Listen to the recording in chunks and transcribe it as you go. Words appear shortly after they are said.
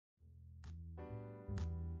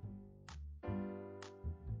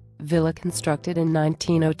Villa constructed in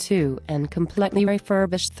 1902 and completely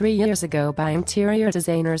refurbished 3 years ago by interior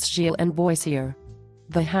designers Gilles and Boissier.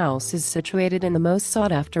 The house is situated in the most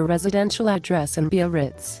sought-after residential address in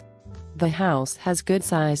Biarritz. The house has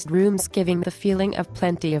good-sized rooms giving the feeling of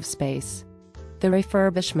plenty of space. The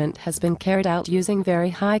refurbishment has been carried out using very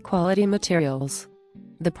high-quality materials.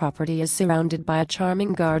 The property is surrounded by a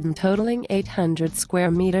charming garden totaling 800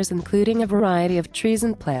 square meters including a variety of trees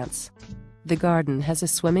and plants. The garden has a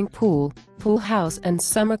swimming pool, pool house and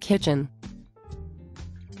summer kitchen.